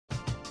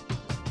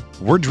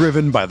We're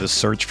driven by the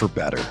search for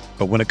better.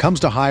 But when it comes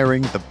to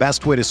hiring, the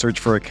best way to search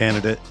for a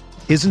candidate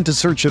isn't to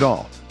search at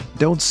all.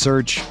 Don't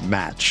search,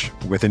 match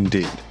with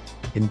Indeed.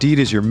 Indeed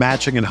is your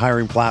matching and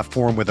hiring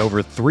platform with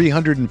over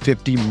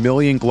 350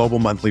 million global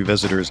monthly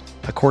visitors,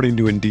 according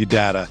to Indeed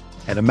data,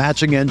 and a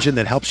matching engine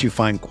that helps you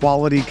find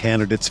quality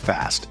candidates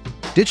fast.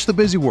 Ditch the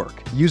busy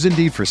work. Use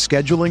Indeed for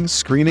scheduling,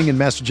 screening, and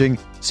messaging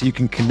so you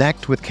can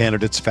connect with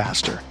candidates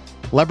faster.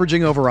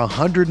 Leveraging over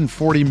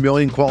 140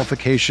 million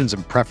qualifications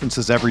and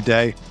preferences every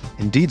day,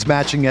 Indeed's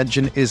matching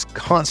engine is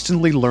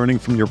constantly learning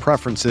from your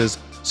preferences,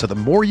 so the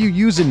more you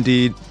use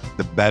Indeed,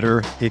 the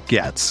better it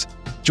gets.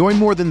 Join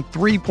more than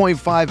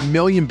 3.5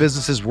 million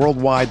businesses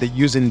worldwide that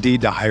use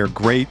Indeed to hire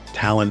great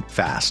talent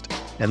fast.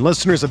 And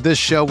listeners of this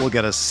show will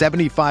get a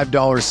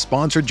 $75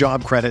 sponsored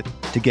job credit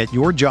to get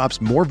your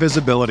jobs more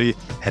visibility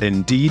at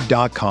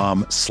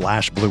Indeed.com/Blue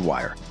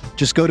Wire.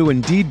 Just go to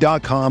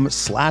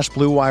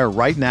Indeed.com/Blue Wire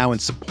right now and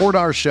support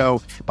our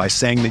show by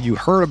saying that you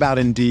heard about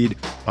Indeed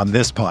on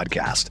this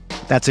podcast.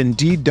 That's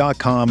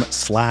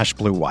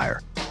Indeed.com/Blue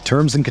Wire.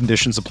 Terms and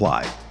conditions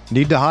apply.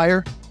 Need to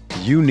hire?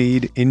 You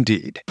need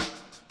Indeed.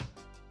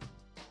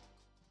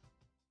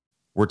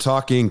 We're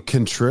talking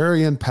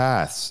contrarian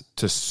paths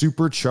to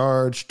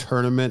supercharged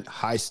tournament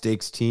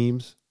high-stakes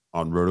teams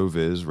on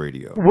RotoViz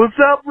Radio. What's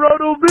up,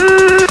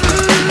 RotoViz?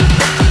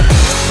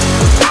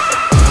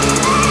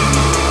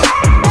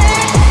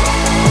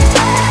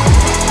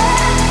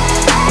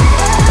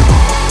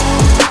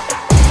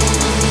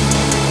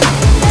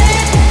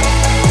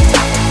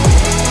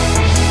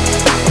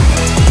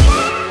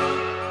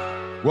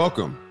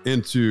 Welcome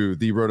into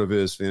the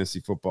RotoViz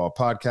Fantasy Football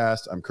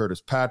Podcast. I'm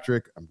Curtis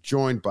Patrick. I'm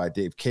joined by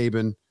Dave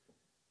Cabin.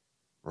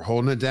 We're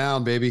holding it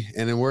down, baby.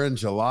 And then we're in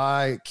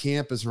July.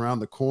 Camp is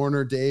around the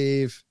corner,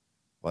 Dave.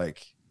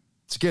 Like,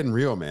 it's getting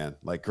real, man.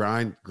 Like,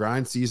 grind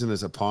season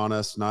is upon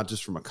us, not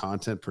just from a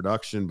content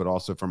production, but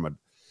also from a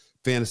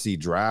fantasy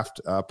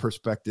draft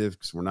perspective,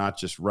 because we're not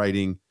just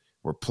writing,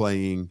 we're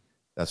playing.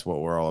 That's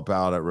what we're all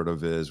about at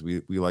RotoViz.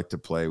 We like to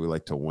play. We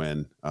like to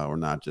win. We're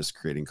not just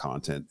creating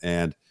content.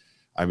 And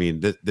I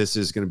mean, this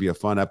is going to be a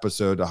fun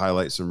episode to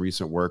highlight some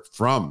recent work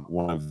from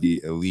one of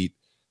the elite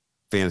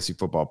fantasy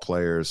football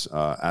players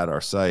at our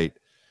site.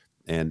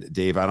 And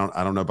Dave, I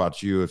don't know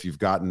about you if you've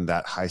gotten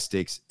that high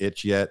stakes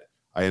itch yet.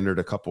 I entered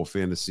a couple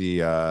fantasy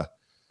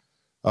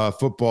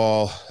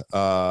football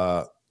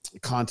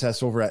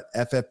contests over at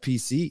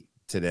FFPC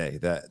today,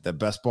 the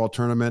best ball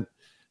tournament,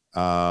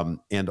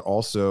 and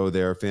also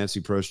their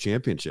Fantasy Pros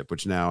Championship,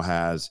 which now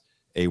has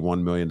a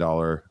 $1 million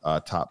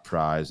top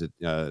prize.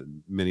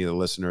 Many of the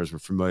listeners were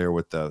familiar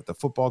with the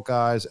football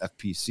guys,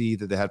 FPC,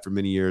 that they had for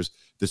many years.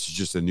 This is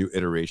just a new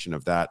iteration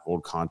of that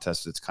old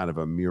contest. It's kind of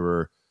a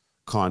mirror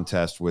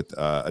contest with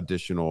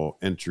additional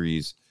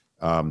entries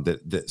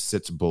that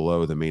sits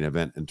below the main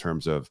event in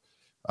terms of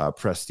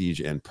prestige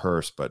and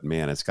purse. But,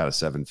 man, it's got a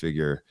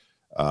seven-figure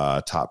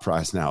top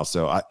prize now.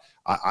 So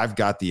I've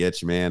got the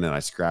itch, man, and I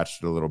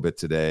scratched it a little bit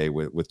today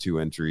with two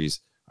entries.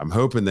 I'm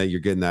hoping that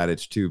you're getting that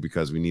itch too,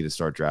 because we need to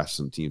start drafting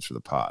some teams for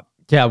the pod.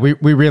 Yeah, we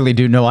really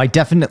do. No, I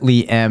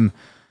definitely am.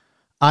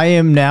 I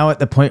am now at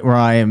the point where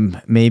I am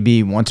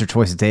maybe once or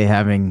twice a day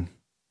having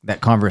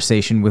that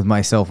conversation with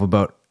myself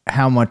about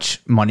how much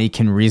money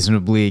can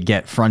reasonably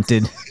get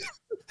fronted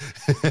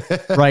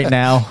right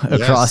now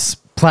across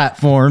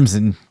platforms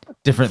and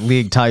different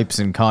league types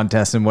and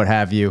contests and what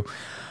have you,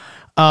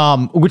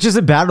 which is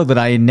a battle that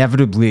I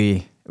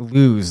inevitably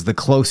lose the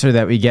closer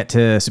that we get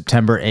to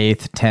September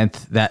 8th,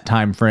 10th, that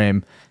time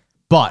frame.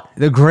 But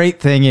the great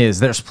thing is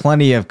there's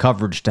plenty of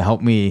coverage to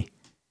help me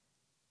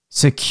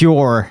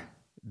secure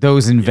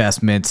those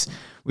investments.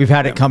 We've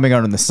had it coming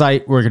out on the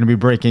site. We're going to be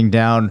breaking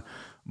down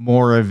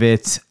more of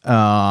it.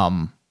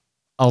 A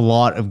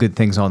lot of good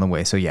things on the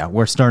way. So yeah,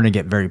 we're starting to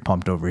get very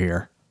pumped over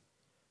here.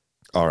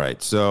 All right.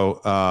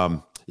 So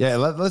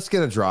let's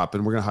get a drop,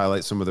 and we're going to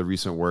highlight some of the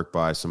recent work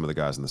by some of the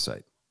guys on the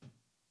site.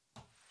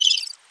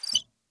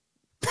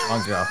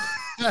 Long drop.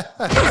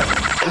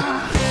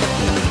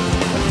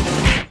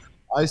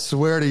 I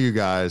swear to you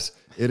guys,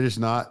 it is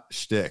not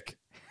shtick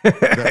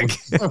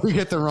that we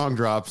get the wrong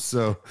drops.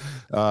 So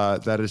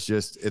that is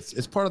just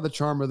it's part of the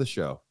charm of the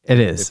show. It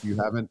is. If you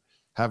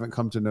haven't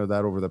come to know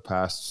that over the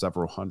past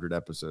several hundred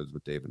episodes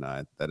with Dave and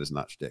I, that is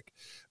not shtick.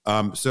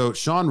 So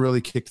Sean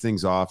really kicked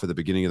things off at the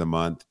beginning of the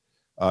month.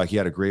 He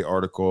had a great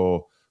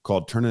article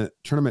called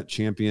 "Tournament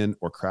Champion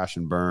or Crash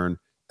and Burn: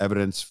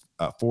 Evidence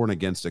for and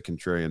Against a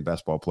Contrarian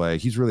Best Ball Play."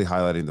 He's really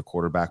highlighting the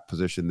quarterback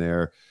position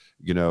there.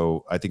 You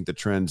know, I think the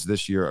trends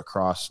this year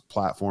across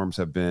platforms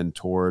have been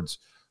towards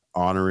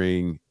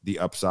honoring the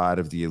upside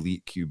of the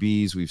elite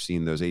QBs. We've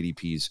seen those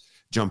ADPs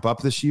jump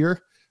up this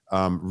year.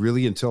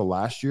 Really, until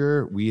last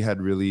year, we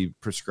had really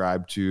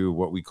prescribed to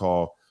what we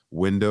call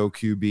window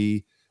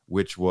QB,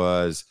 which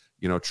was,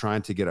 you know,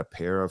 trying to get a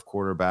pair of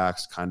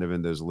quarterbacks kind of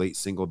in those late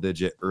single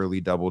digit,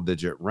 early double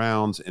digit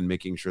rounds and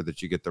making sure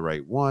that you get the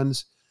right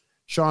ones.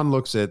 Sean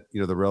looks at, you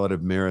know, the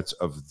relative merits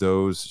of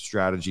those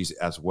strategies,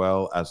 as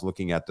well as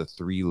looking at the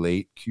 3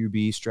 late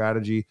QB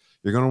strategy.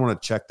 You're going to want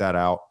to check that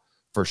out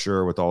for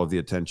sure with all of the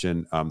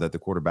attention that the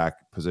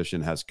quarterback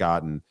position has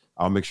gotten.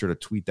 I'll make sure to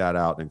tweet that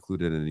out and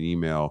include it in an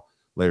email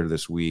later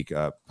this week,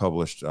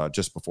 published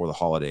just before the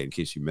holiday in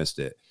case you missed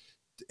it.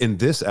 In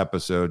this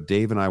episode,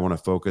 Dave and I want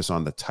to focus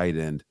on the tight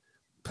end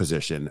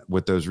position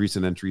with those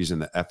recent entries in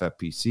the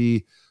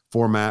FFPC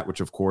format,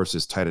 which of course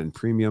is tight end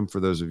premium for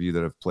those of you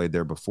that have played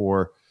there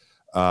before.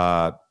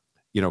 Connor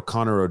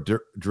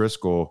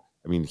O'Driscoll,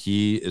 I mean,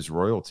 he is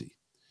royalty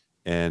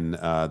in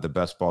the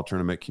best ball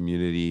tournament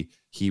community.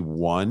 He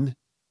won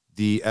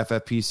the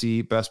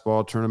FFPC best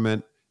ball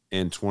tournament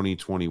in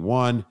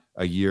 2021,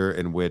 a year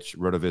in which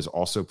RotoViz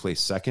also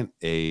placed second,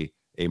 a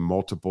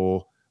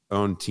multiple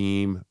owned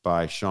team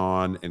by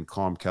Sean and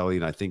Calm Kelly,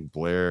 and I think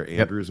Blair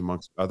Andrews,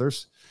 amongst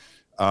others.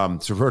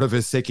 So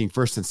RotoViz taking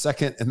first and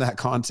second in that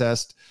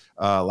contest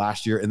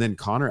last year. And then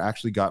Connor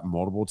actually got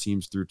multiple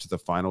teams through to the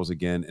finals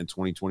again in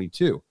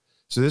 2022.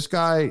 So this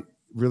guy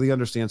really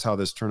understands how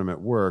this tournament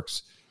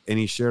works. And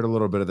he shared a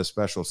little bit of the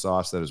special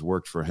sauce that has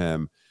worked for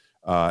him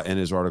in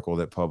his article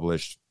that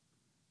published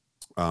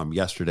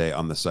yesterday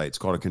on the site. It's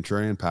called A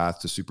Contrarian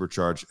Path to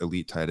Supercharge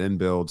Elite Tight End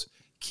Builds,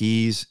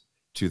 Keys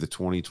to the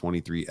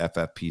 2023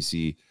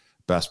 FFPC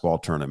Best Ball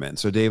Tournament.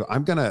 So Dave,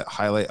 I'm going to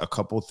highlight a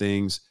couple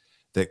things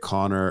that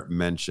Connor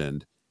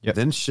mentioned,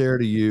 then share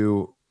to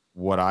you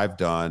what I've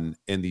done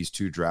in these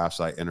two drafts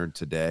I entered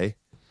today,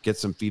 get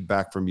some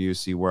feedback from you,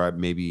 see where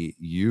maybe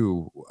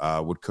you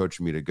would coach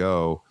me to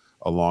go,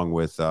 along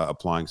with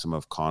applying some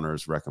of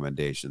Connor's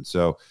recommendations.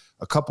 So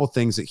a couple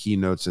things that he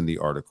notes in the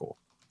article.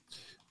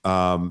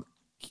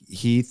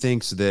 He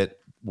thinks that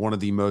one of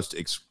the most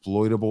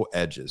exploitable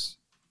edges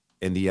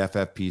in the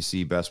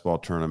FFPC Best Ball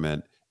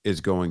Tournament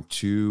is going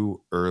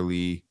too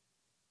early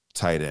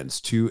tight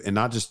ends, and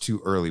not just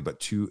too early, but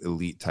too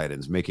elite tight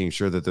ends, making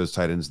sure that those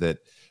tight ends that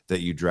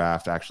you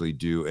draft actually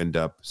do end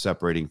up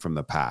separating from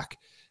the pack.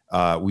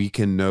 We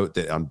can note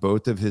that on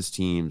both of his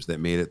teams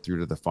that made it through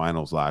to the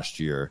finals last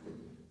year,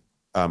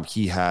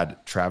 he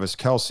had Travis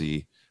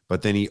Kelce,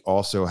 but then he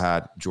also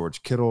had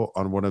George Kittle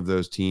on one of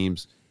those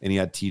teams, and he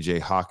had TJ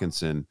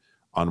Hawkinson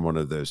on one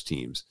of those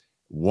teams.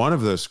 One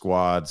of those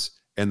squads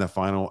in the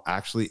final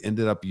actually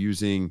ended up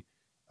using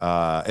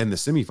in the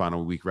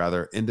semifinal week,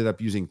 ended up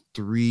using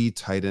 3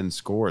 tight end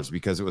scores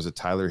because it was a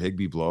Tyler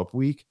Higbee blow up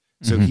week.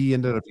 So he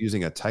ended up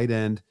using a tight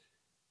end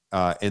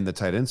in the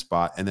tight end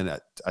spot, and then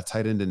a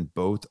tight end in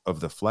both of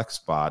the flex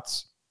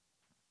spots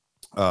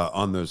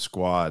on those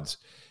squads.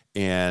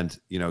 And,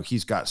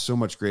 he's got so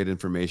much great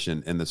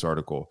information in this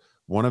article.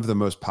 One of the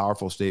most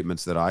powerful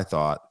statements that I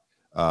thought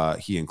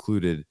he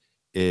included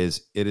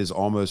is it is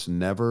almost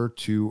never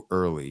too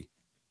early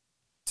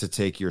to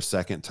take your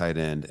second tight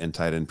end and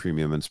tight end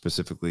premium, and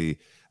specifically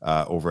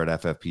over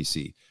at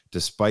FFPC.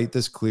 Despite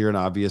this clear and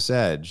obvious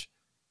edge,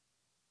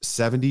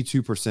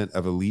 72%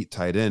 of elite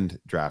tight end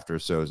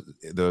drafters, so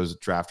those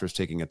drafters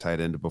taking a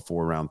tight end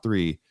before round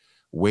 3,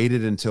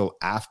 waited until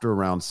after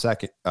round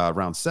 7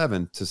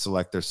 to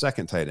select their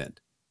second tight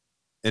end.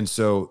 And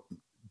so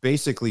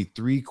basically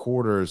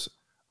 3/4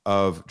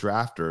 of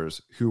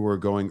drafters who were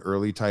going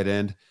early tight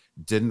end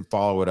didn't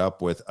follow it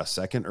up with a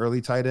second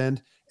early tight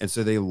end. And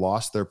so they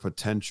lost their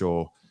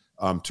potential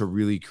to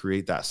really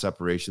create that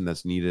separation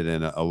that's needed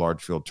in a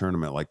large field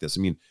tournament like this.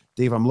 I mean,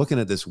 Dave, I'm looking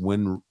at this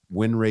win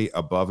rate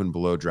above and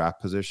below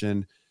draft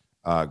position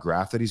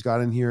graph that he's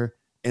got in here,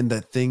 and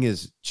the thing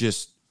is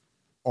just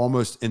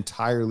almost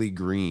entirely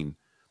green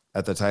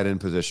at the tight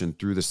end position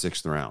through the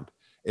 6th round.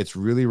 It's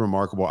really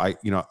remarkable. I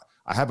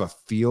have a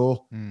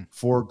feel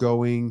for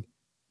going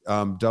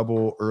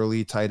double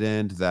early tight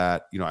end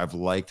that, I've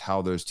liked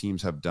how those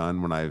teams have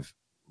done when I've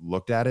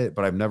looked at it,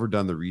 but I've never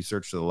done the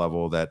research to the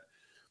level that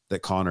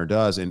Connor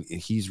does. And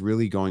he's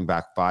really going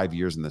back 5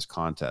 years in this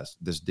contest.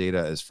 This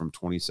data is from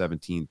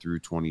 2017 through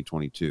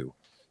 2022.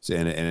 So,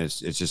 and it's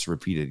just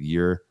repeated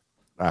year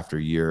after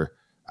year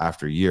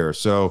after year.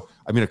 So,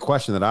 I mean, a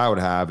question that I would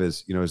have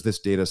is, is this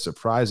data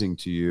surprising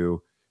to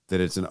you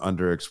that it's an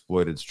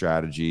underexploited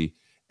strategy?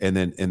 And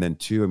then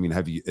 2, I mean,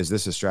 is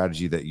this a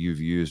strategy that you've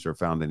used or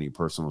found any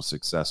personal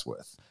success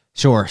with?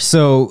 Sure.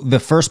 So the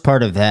first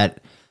part of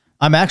that,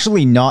 I'm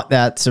actually not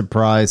that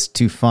surprised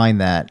to find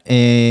that.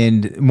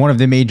 And one of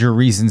the major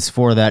reasons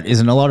for that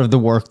is in a lot of the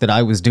work that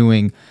I was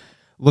doing,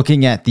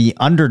 looking at the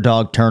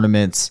underdog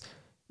tournaments,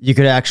 you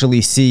could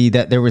actually see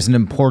that there was an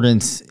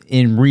importance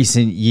in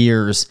recent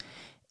years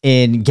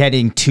in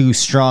getting 2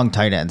 strong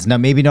tight ends. Now,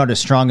 maybe not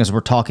as strong as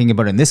we're talking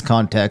about in this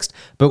context,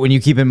 but when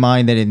you keep in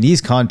mind that in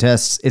these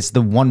contests, it's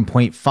the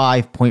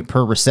 1.5 point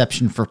per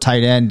reception for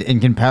tight end in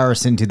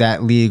comparison to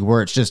that league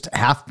where it's just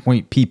half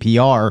point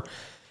PPR,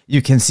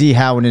 you can see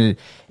how in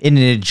an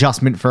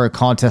adjustment for a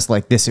contest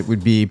like this, it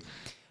would be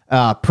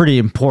pretty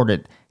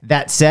important.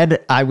 That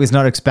said, I was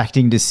not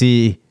expecting to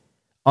see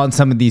on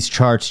some of these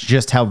charts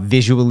just how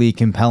visually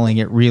compelling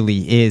it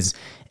really is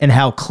and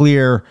how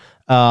clear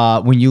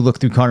when you look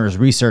through Connor's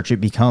research, it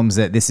becomes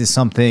that this is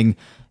something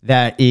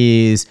that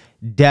is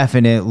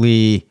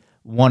definitely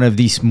one of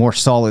these more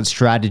solid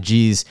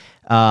strategies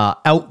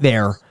out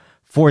there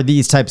for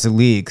these types of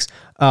leagues.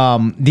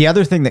 The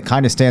other thing that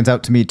kind of stands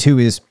out to me too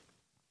is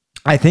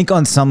I think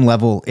on some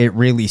level, it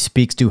really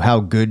speaks to how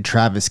good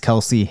Travis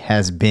Kelce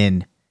has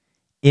been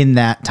in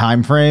that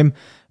time frame,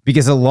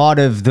 because a lot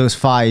of those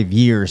 5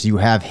 years, you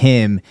have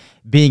him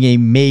being a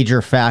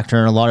major factor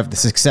in a lot of the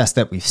success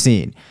that we've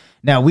seen.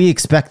 Now, we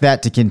expect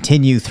that to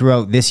continue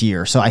throughout this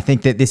year. So I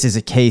think that this is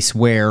a case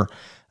where,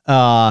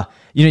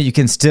 you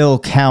can still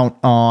count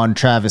on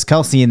Travis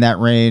Kelce in that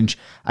range.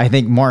 I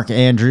think Mark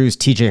Andrews,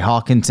 TJ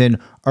Hawkinson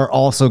are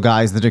also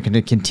guys that are going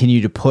to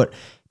continue to put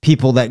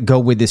people that go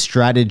with this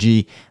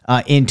strategy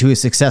into a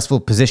successful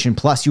position.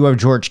 Plus, you have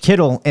George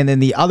Kittle. And then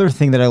the other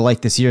thing that I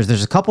like this year is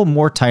there's a couple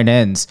more tight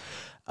ends.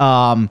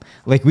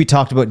 Like we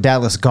talked about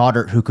Dallas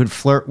Goedert, who could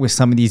flirt with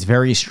some of these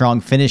very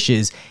strong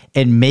finishes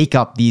and make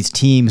up these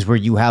teams where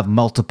you have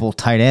multiple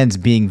tight ends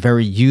being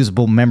very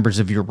usable members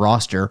of your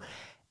roster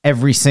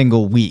every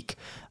single week.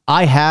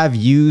 I have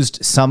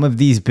used some of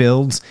these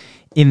builds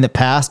in the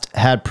past,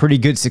 had pretty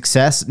good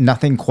success,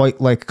 nothing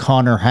quite like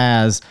Connor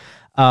has.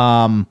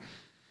 And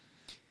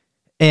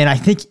I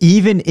think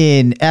even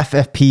in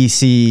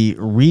FFPC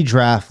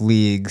redraft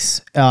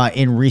leagues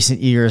in recent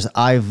years,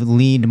 I've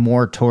leaned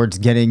more towards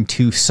getting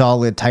 2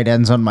 solid tight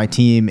ends on my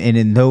team. And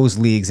in those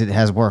leagues, it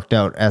has worked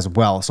out as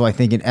well. So I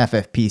think in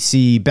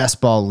FFPC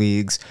best ball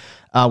leagues,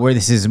 where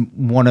this is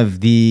one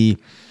of the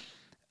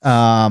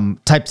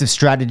types of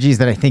strategies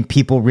that I think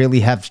people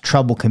really have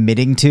trouble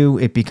committing to,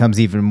 it becomes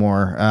even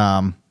more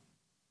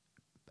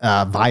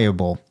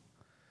viable.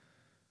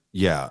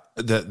 Yeah.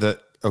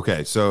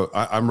 Okay, so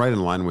I'm right in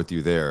line with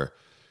you there.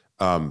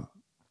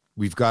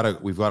 We've got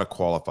to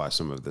qualify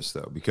some of this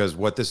though, because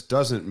what this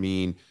doesn't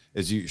mean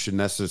is you should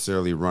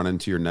necessarily run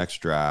into your next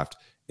draft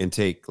and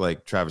take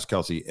like Travis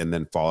Kelce and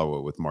then follow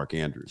it with Mark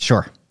Andrews.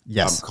 Sure.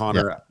 Yes.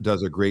 Connor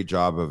does a great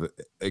job of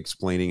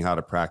explaining how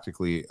to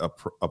practically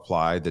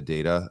apply the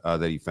data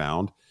that he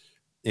found,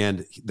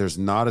 and there's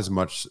not as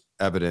much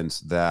evidence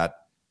that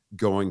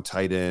going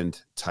tight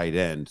end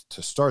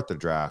to start the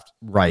draft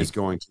is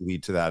going to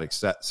lead to that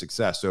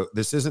success. So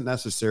this isn't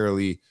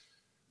necessarily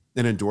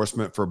an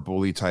endorsement for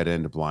bully tight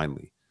end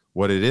blindly.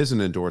 What it is an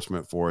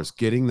endorsement for is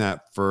getting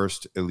that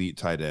first elite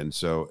tight end.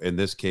 So in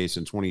this case,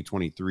 in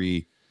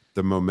 2023,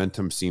 the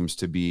momentum seems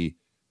to be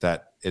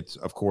that it's,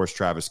 of course,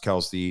 Travis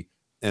Kelce.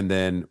 And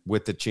then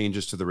with the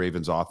changes to the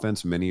Ravens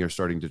offense, many are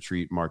starting to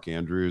treat Mark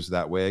Andrews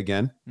that way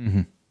again,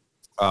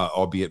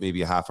 albeit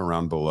maybe a half a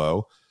round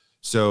below.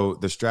 So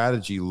the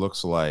strategy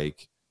looks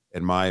like,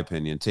 in my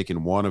opinion,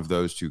 taking one of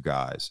those 2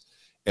 guys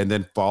and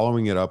then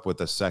following it up with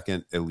a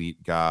second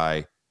elite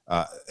guy,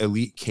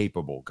 elite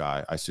capable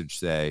guy, I should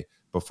say,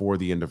 before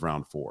the end of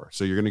round 4.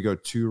 So you're going to go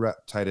 2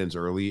 tight ends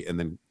early and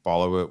then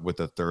follow it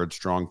with a third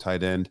strong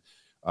tight end,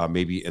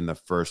 maybe in the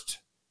first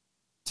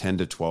 10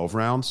 to 12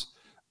 rounds.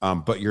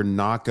 But you're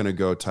not going to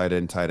go tight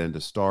end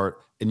to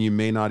start. And you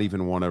may not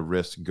even want to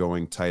risk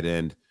going tight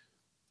end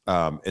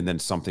and then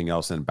something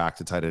else and back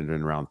to tight end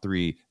in round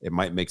 3. It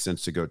might make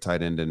sense to go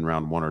tight end in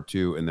round 1 or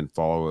 2 and then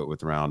follow it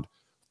with round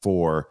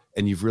 4.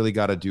 And you've really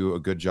got to do a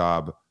good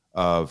job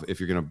of, if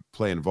you're going to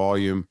play in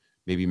volume,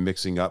 maybe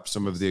mixing up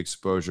some of the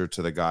exposure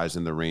to the guys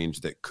in the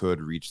range that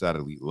could reach that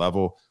elite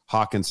level.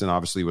 Hawkinson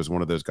obviously was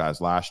one of those guys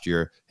last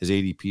year. His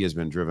ADP has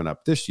been driven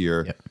up this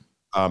year.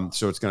 Yep.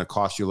 So it's going to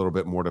cost you a little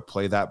bit more to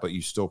play that, but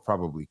you still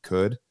probably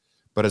could.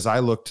 But as I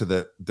look to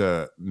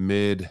the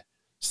mid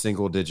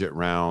single digit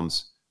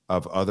rounds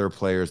of other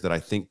players that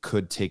I think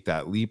could take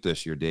that leap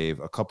this year,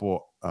 Dave, a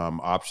couple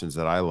options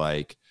that I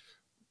like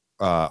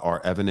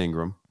are Evan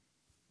Ingram.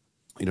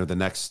 The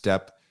next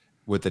step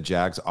with the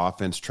Jags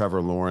offense,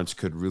 Trevor Lawrence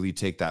could really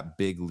take that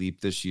big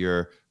leap this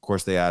year. Of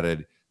course, they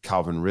added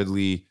Calvin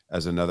Ridley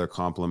as another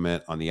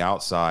complement on the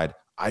outside.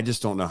 I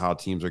just don't know how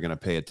teams are going to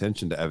pay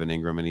attention to Evan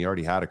Ingram, and he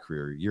already had a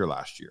career year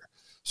last year.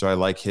 So I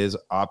like his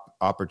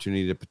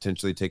opportunity to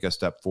potentially take a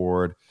step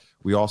forward.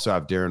 We also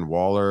have Darren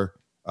Waller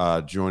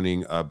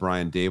joining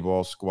Brian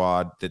Daboll's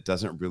squad that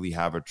doesn't really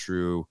have a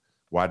true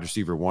wide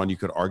receiver 1. You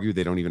could argue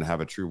they don't even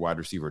have a true wide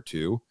receiver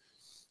 2.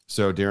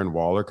 So Darren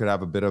Waller could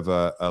have a bit of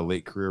a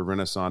late career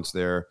renaissance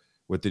there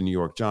with the New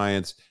York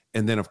Giants.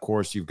 And then, of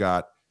course, you've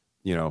got,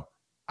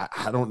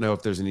 I don't know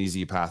if there's an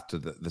easy path to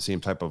the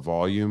same type of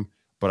volume,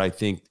 but I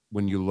think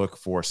when you look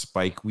for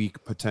spike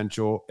week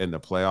potential in the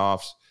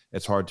playoffs,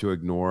 it's hard to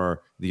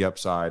ignore the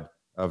upside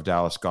of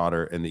Dallas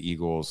Goedert and the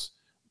Eagles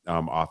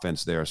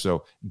offense there.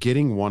 So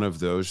getting one of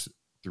those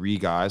 3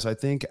 guys, I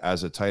think,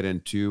 as a tight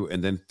end 2,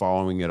 and then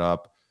following it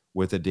up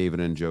with a David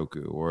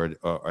Njoku or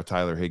a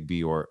Tyler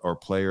Higbee or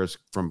players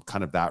from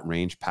kind of that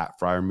range. Pat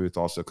Freiermuth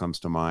also comes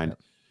to mind.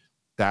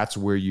 That's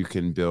where you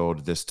can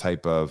build this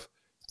type of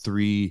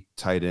 3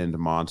 tight end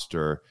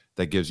monster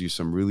that gives you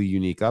some really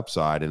unique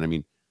upside. And I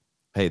mean,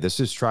 hey, this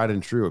is tried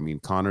and true. I mean,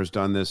 Connor's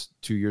done this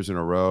 2 years in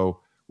a row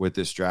with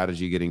this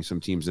strategy, getting some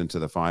teams into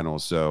the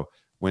finals. So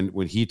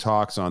when he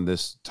talks on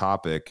this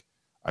topic,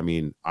 I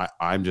mean,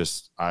 I'm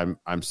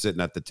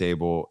sitting at the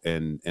table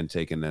and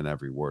taking in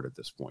every word at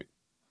this point.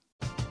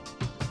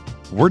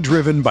 We're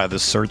driven by the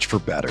search for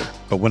better.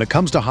 But when it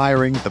comes to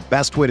hiring, the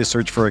best way to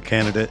search for a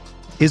candidate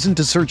isn't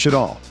to search at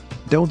all.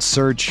 Don't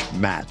search,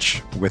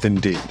 match with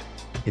Indeed.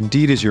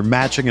 Indeed is your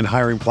matching and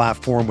hiring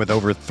platform with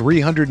over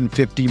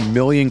 350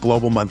 million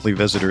global monthly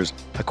visitors,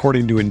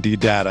 according to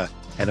Indeed data,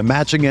 and a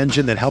matching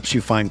engine that helps you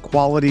find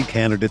quality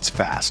candidates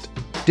fast.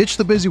 Ditch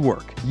the busy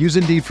work. Use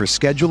Indeed for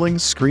scheduling,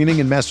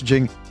 screening, and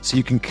messaging so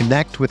you can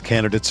connect with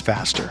candidates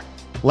faster.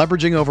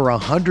 Leveraging over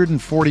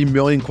 140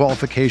 million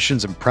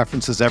qualifications and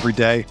preferences every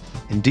day,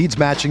 Indeed's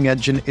matching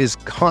engine is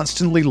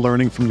constantly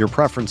learning from your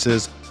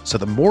preferences, so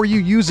the more you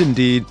use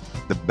Indeed,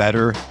 the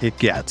better it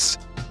gets.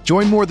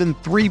 Join more than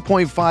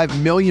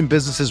 3.5 million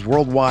businesses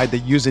worldwide that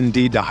use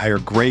Indeed to hire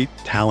great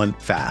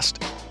talent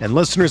fast. And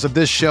listeners of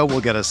this show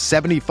will get a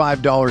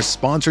 $75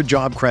 sponsored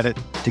job credit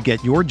to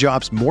get your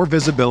jobs more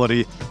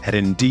visibility at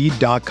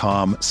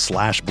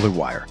Indeed.com/Blue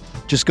Wire.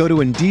 Just go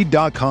to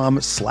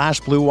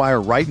Indeed.com/Blue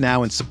Wire right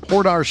now and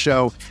support our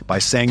show by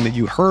saying that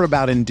you heard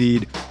about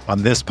Indeed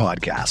on this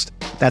podcast.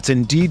 That's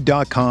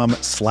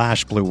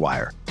Indeed.com/Blue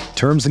Wire.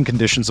 Terms and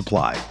conditions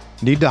apply.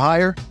 Need to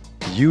hire?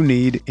 You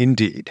need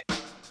Indeed.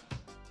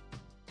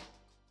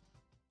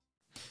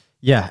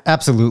 Yeah,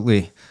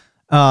 absolutely.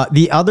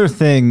 The other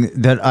thing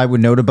that I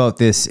would note about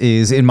this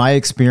is, in my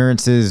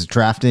experiences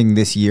drafting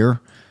this year,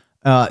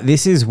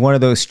 this is one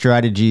of those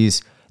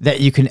strategies that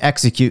you can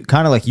execute,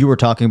 kind of like you were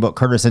talking about,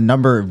 Curtis, a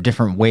number of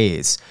different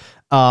ways.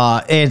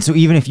 And so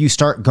even if you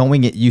start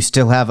going it, you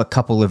still have a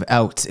couple of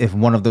outs if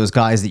one of those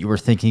guys that you were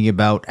thinking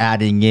about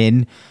adding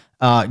in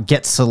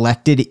gets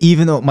selected,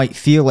 even though it might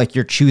feel like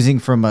you're choosing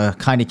from a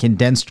kind of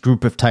condensed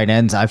group of tight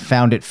ends. I've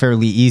found it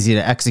fairly easy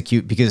to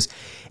execute because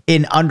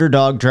in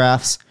underdog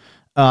drafts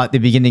at the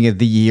beginning of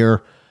the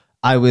year,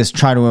 I was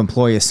trying to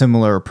employ a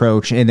similar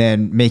approach, and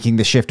then making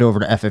the shift over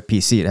to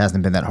FFPC, it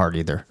hasn't been that hard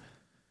either.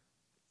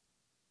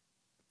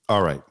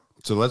 All right.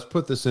 So let's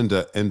put this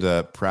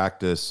into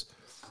practice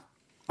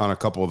on a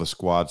couple of the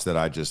squads that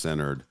I just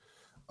entered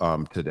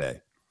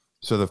today.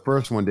 So the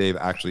first one, Dave,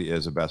 actually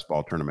is a best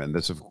ball tournament. And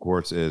this, of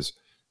course, is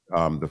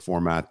the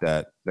format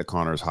that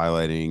Connor is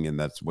highlighting, and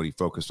that's what he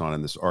focused on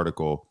in this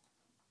article.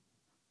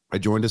 I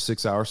joined a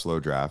 6-hour slow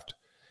draft,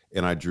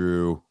 and I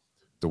drew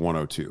the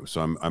 102.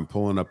 So I'm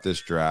pulling up this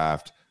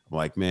draft. I'm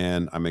like,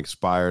 man, I'm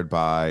inspired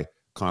by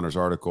Connor's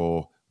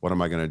article. What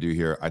am I going to do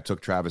here? I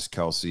took Travis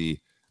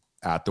Kelce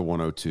at the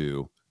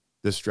 102.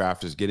 This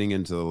draft is getting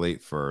into the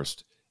late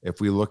first.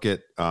 If we look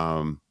at,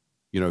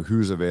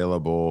 who's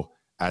available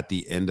at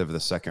the end of the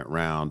second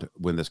round,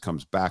 when this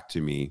comes back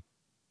to me,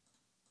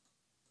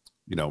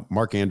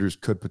 Mark Andrews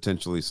could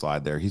potentially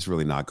slide there. He's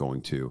really not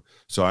going to.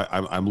 So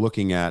I'm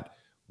looking at,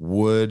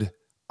 would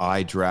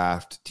I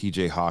draft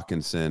TJ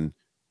Hawkinson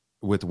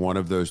with one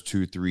of those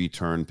 2-3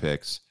 turn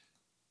picks?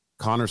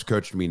 Connor's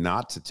coached me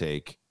not to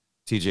take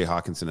TJ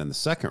Hawkinson in the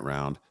second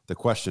round. The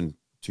question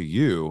to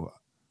you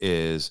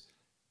is,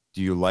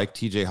 do you like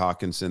TJ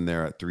Hawkinson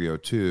there at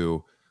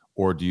 302,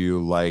 or do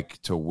you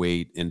like to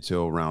wait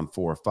until round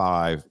 4 or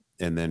 5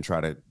 and then try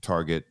to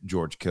target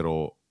George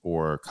Kittle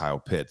or Kyle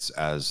Pitts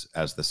as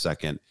the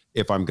second,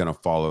 if I'm going to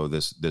follow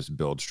this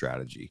build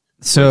strategy?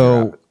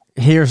 So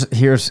here's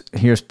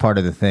part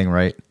of the thing,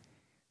 right?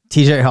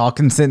 TJ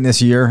Hawkinson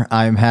this year,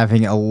 I'm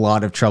having a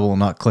lot of trouble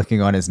not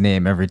clicking on his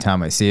name every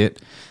time I see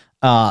it.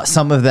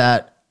 Some of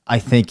that I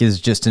think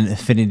is just an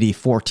affinity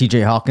for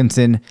TJ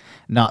Hawkinson,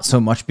 not so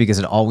much because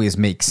it always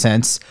makes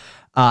sense.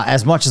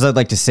 As much as I'd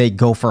like to say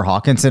go for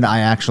Hawkinson, I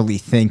actually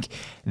think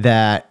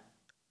that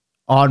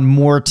on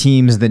more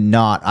teams than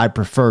not, I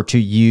prefer to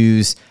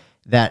use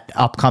that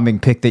upcoming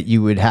pick that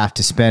you would have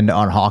to spend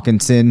on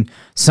Hawkinson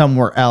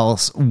somewhere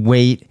else,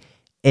 wait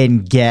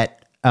and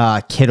get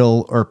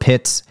Kittle or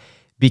Pitts,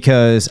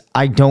 because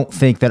I don't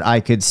think that I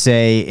could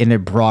say in a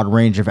broad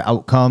range of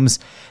outcomes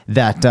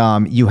that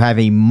you have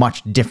a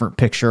much different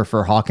picture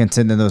for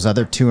Hawkinson than those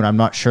other two. And I'm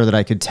not sure that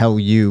I could tell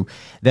you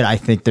that I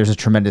think there's a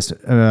tremendous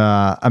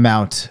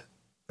amount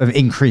of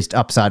increased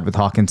upside with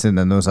Hawkinson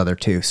than those other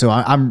two. So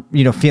I'm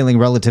feeling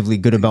relatively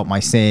good about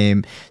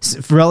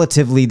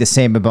relatively the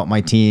same about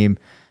my team,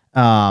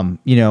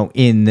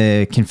 in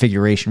the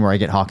configuration where I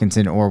get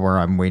Hawkinson or where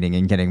I'm waiting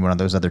and getting one of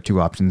those other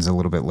two options a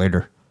little bit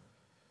later.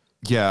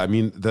 Yeah, I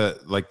mean,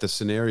 the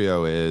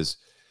scenario is,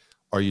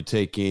 are you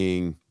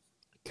taking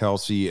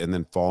Kelce and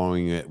then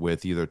following it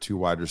with either 2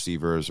 wide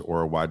receivers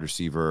or a wide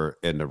receiver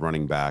and a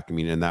running back? I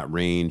mean, in that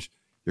range,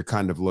 you're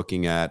kind of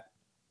looking at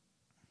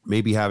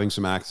maybe having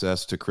some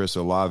access to Chris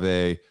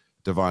Olave,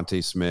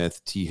 Devontae Smith,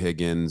 T.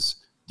 Higgins,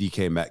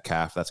 DK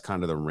Metcalf. That's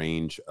kind of the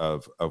range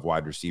of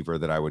wide receiver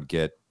that I would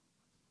get,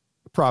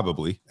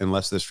 probably,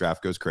 unless this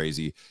draft goes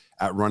crazy.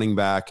 At running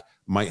back,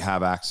 might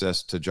have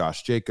access to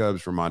Josh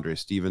Jacobs, Ramondre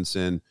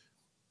Stevenson,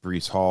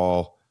 Breece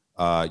Hall.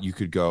 You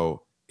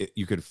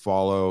could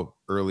follow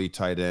early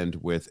tight end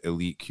with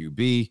elite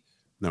QB,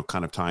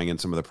 kind of tying in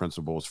some of the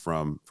principles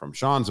from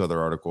Sean's other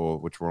article,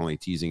 which we're only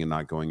teasing and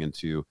not going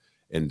into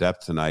in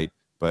depth tonight,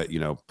 but,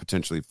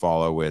 potentially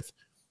follow with,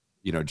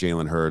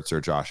 Jalen Hurts or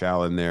Josh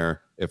Allen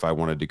there if I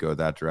wanted to go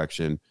that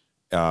direction.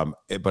 But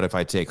if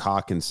I take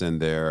Hawkinson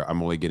there,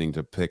 I'm only getting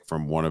to pick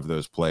from one of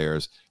those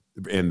players.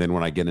 And then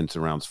when I get into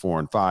rounds 4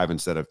 and 5,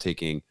 instead of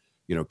taking,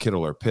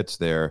 Kittle or Pitts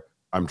there,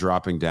 I'm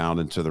dropping down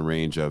into the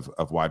range of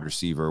wide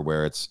receiver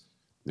where it's,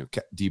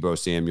 Debo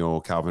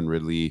Samuel, Calvin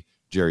Ridley,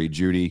 Jerry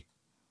Jeudy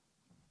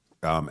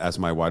as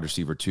my wide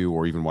receiver 2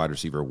 or even wide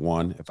receiver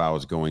 1 if I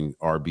was going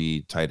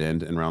RB tight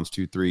end in rounds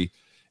 2, 3.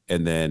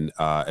 And then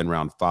in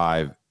round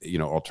 5,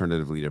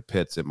 alternatively to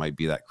Pitts, it might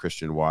be that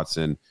Christian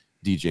Watson,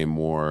 DJ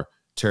Moore,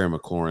 Terry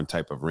McLaurin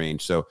type of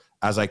range. So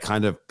as I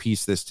kind of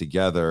piece this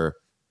together,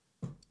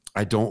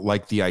 I don't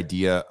like the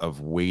idea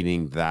of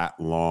waiting that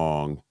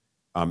long.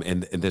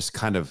 And this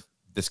kind of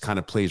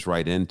plays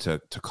right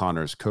into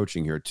Connor's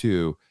coaching here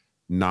too,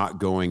 not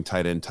going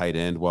tight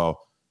end.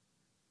 Well,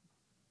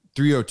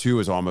 302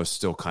 is almost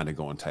still kind of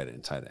going tight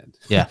end.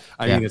 Yeah.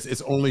 I mean,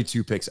 it's only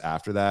 2 picks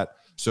after that.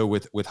 So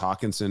with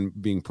Hawkinson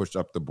being pushed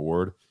up the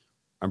board,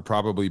 I'm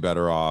probably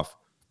better off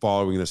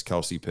following this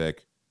Kelsey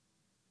pick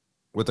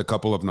with a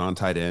couple of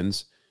non-tight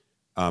ends,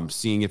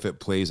 seeing if it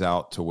plays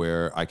out to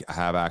where I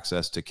have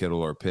access to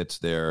Kittle or Pitts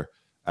there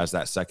as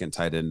that second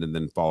tight end, and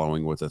then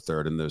following with a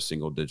third in those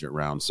single-digit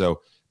rounds.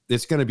 So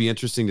it's going to be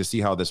interesting to see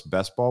how this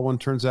best ball one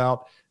turns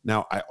out.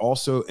 Now, I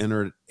also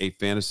entered a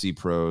Fantasy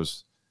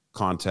Pros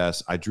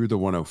contest. I drew the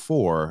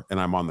 104, and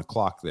I'm on the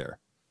clock there.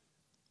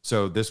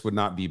 So this would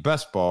not be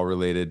best ball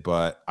related,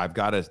 but I've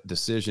got a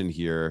decision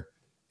here,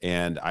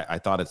 and I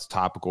thought it's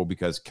topical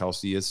because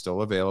Kelsey is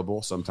still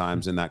available.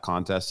 Sometimes in that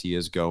contest, he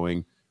is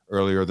going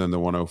earlier than the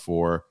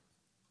 104.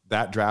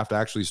 That draft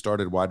actually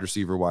started wide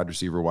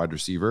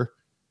receiver.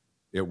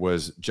 It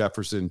was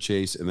Jefferson,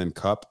 Chase, and then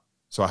Kupp.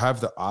 So I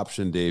have the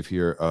option, Dave,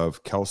 here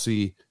of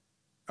Kelsey,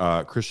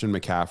 Christian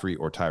McCaffrey,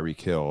 or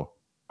Tyreek Hill.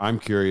 I'm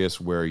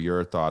curious where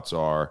your thoughts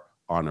are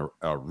on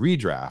a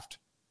redraft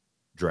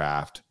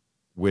draft,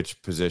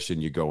 which position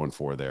you going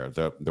for there,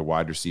 the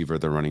wide receiver,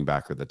 the running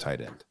back, or the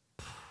tight end.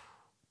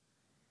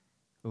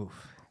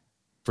 Oof.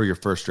 For your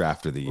first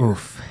draft of the year.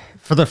 Oof.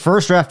 For the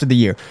first draft of the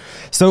year.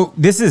 So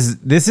this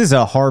is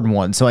a hard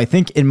one. So I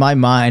think in my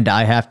mind,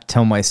 I have to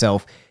tell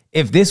myself,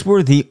 if this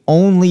were the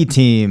only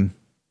team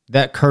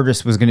that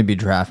Curtis was going to be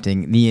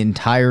drafting the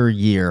entire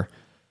year,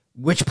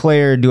 which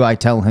player do I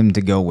tell him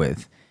to go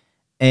with?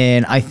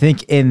 And I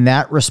think in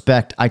that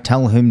respect, I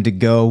tell him to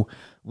go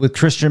with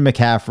Christian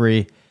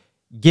McCaffrey,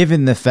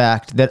 given the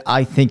fact that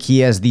I think he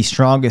has the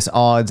strongest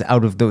odds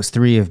out of those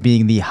 3 of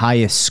being the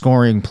highest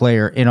scoring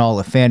player in all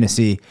of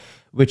fantasy,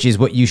 which is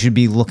what you should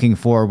be looking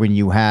for when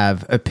you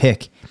have a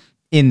pick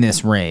in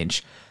this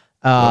range.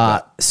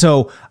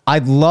 So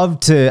I'd love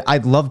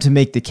to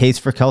make the case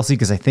for Kelsey,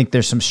 because I think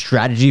there's some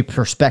strategy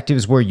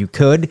perspectives where you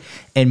could,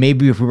 and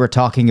maybe if we were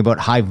talking about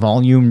high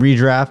volume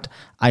redraft,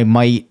 I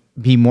might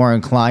be more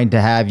inclined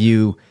to have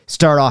you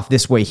start off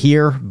this way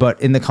here.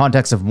 But in the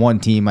context of one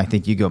team, I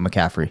think you go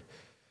McCaffrey.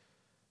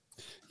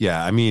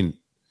 Yeah, I mean,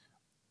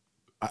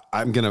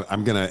 I'm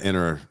gonna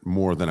enter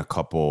more than a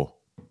couple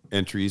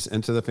entries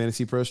into the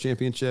Fantasy Pros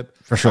Championship.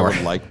 For sure. I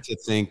would like to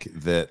think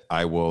that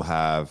I will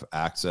have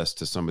access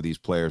to some of these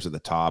players at the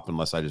top,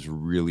 unless I just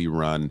really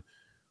run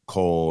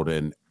cold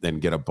and then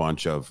get a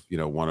bunch of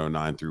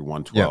 109 through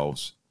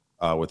 112s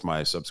with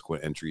my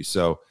subsequent entries.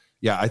 So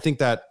yeah, I think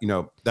that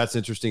that's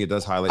interesting. It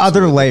does highlight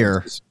other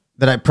layer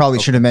that I probably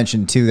should have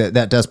mentioned too,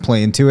 that does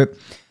play into it.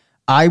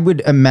 I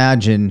would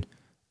imagine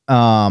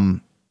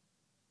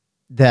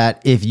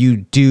that if you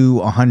do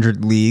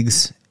 100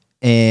 leagues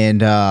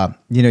and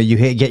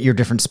you get your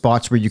different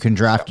spots where you can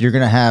draft, you're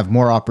going to have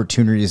more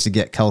opportunities to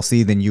get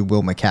Kelsey than you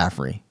will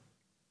McCaffrey.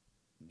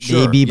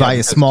 Sure, maybe by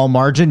a small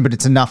margin, but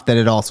it's enough that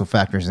it also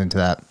factors into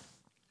that.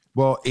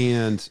 Well,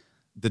 and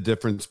the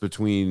difference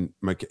between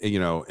in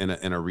a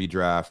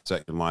redraft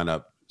second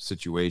lineup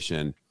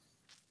situation,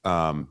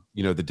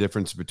 the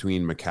difference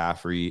between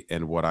McCaffrey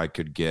and what I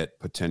could get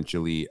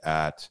potentially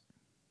at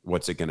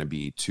what's it going to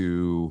be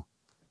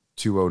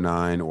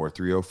 209 or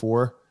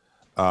 304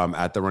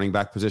 at the running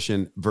back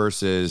position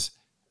versus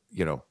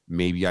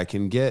maybe I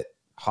can get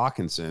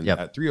Hawkinson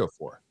at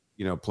 304.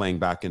 Playing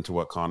back into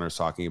what Connor's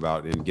talking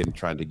about and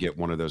trying to get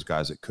one of those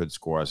guys that could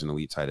score as an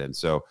elite tight end.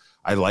 So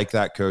I like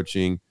that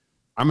coaching.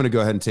 I'm going to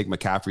go ahead and take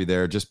McCaffrey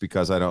there just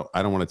because I don't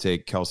want to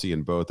take Kelsey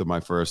in both of my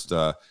first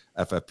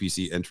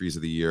FFPC entries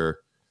of the year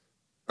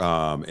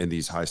in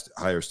these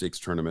higher stakes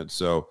tournaments.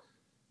 So,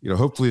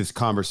 hopefully this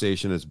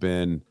conversation has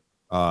been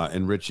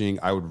enriching.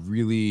 I would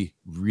really,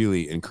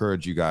 really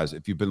encourage you guys,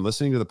 if you've been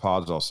listening to the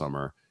pods all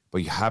summer,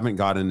 but you haven't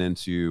gotten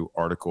into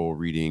article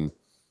reading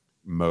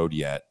mode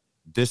yet,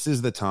 this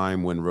is the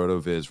time when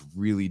RotoViz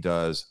really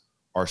does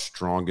our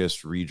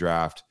strongest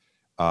redraft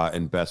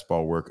and best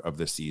ball work of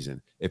the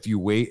season. If you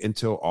wait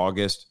until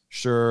August,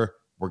 sure,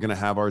 we're going to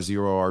have our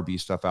zero RB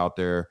stuff out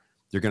there.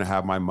 You're going to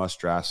have my must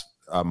draft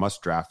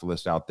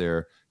list out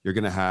there. You're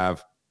going to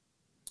have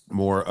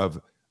more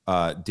of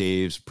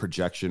Dave's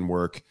projection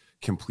work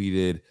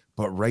completed.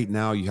 But right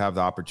now you have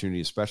the opportunity,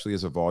 especially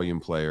as a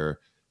volume player,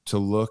 to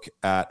look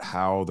at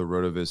how the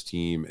RotoViz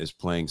team is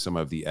playing some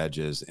of the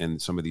edges in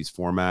some of these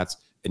formats,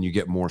 and you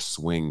get more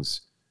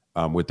swings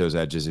with those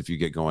edges if you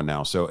get going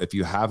now. So if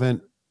you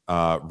haven't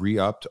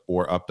re-upped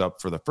or upped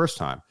up for the first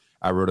time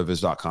at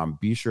rotoviz.com,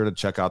 be sure to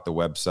check out the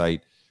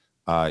website.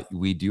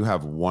 We do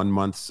have 1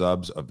 month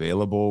subs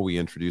available. We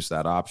introduced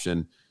that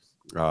option,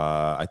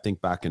 I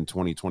think back in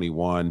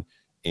 2021.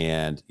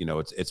 And,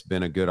 it's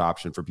been a good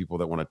option for people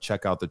that want to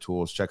check out the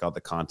tools, check out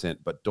the content,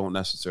 but don't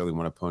necessarily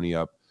want to pony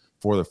up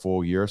for the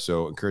full year.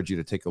 So encourage you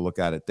to take a look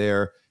at it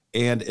there.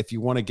 And if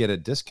you want to get a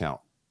discount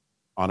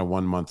on a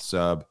 1-month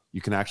sub,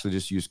 you can actually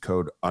just use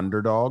code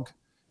UNDERDOG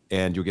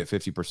and you'll get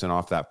 50%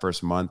 off that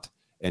first month.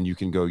 And you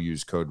can go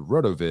use code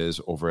RotoViz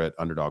over at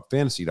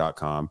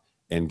underdogfantasy.com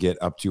and get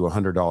up to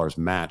 $100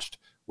 matched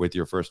with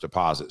your first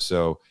deposit.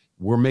 So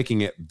we're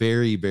making it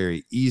very,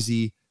 very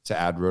easy to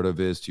add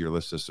RotoViz to your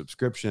list of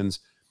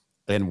subscriptions.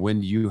 And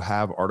when you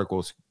have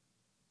articles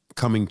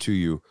coming to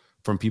you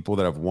from people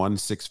that have won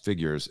 6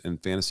 figures in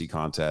fantasy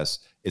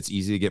contests, it's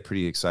easy to get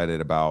pretty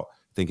excited about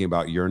thinking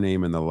about your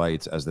name in the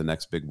lights as the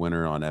next big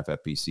winner on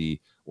FFPC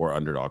or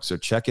Underdog. So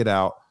check it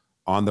out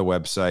on the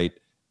website.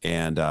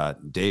 And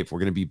Dave, we're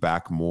going to be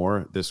back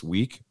more this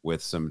week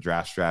with some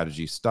draft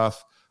strategy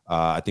stuff.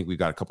 I think we've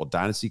got a couple of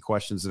dynasty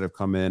questions that have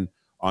come in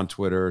on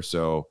Twitter.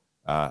 So,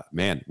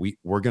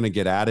 we're going to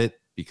get at it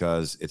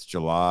because it's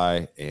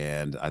July,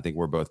 and I think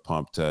we're both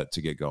pumped to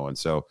get going.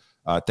 So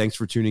thanks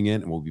for tuning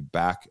in, and we'll be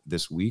back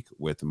this week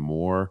with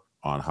more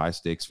on High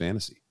Stakes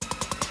Fantasy.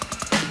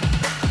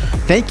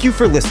 Thank you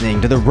for listening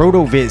to the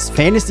RotoViz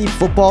Fantasy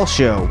Football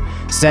Show.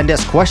 Send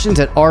us questions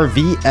at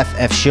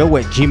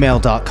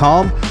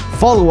rvffshow@gmail.com.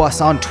 Follow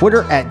us on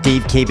Twitter at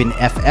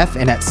DaveCabinFF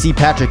and at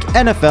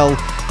CPatrickNFL.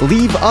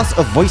 Leave us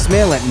a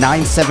voicemail at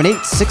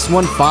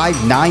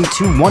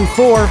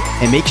 978-615-9214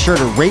 and make sure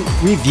to rate,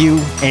 review,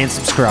 and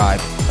subscribe.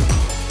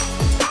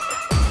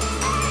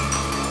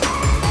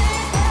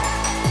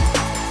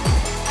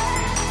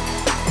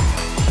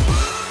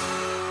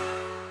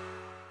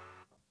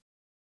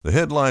 The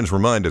headlines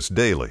remind us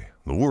daily,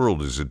 the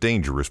world is a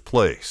dangerous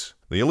place.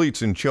 The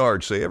elites in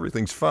charge say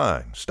everything's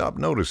fine, stop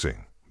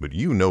noticing. But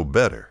you know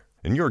better.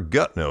 And your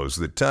gut knows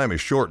that time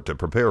is short to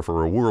prepare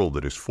for a world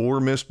that is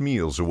 4 missed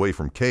meals away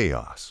from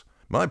chaos.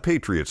 My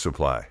Patriot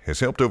Supply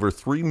has helped over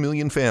 3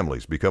 million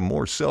families become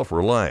more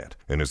self-reliant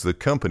and is the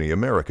company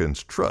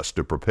Americans trust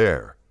to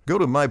prepare. Go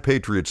to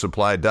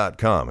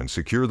MyPatriotSupply.com and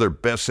secure their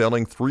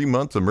best-selling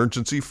 3-month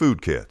emergency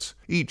food kits.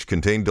 Each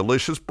contain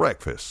delicious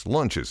breakfasts,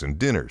 lunches, and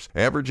dinners,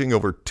 averaging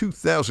over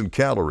 2,000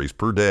 calories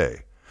per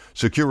day.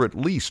 Secure at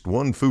least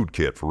 1 food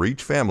kit for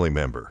each family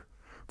member.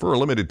 For a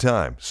limited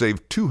time,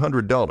 save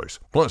 $200,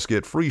 plus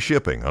get free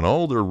shipping on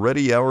all their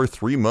Ready Hour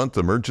 3-month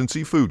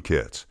emergency food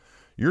kits.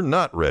 You're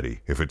not ready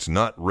if it's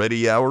not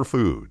Ready Hour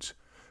Foods.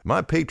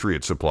 My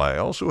Patriot Supply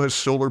also has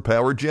solar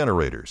power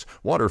generators,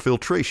 water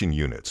filtration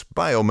units,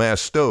 biomass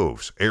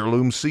stoves,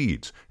 heirloom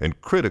seeds,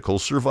 and critical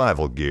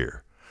survival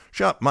gear.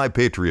 Shop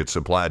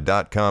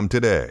MyPatriotSupply.com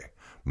today.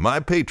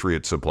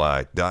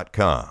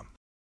 MyPatriotSupply.com.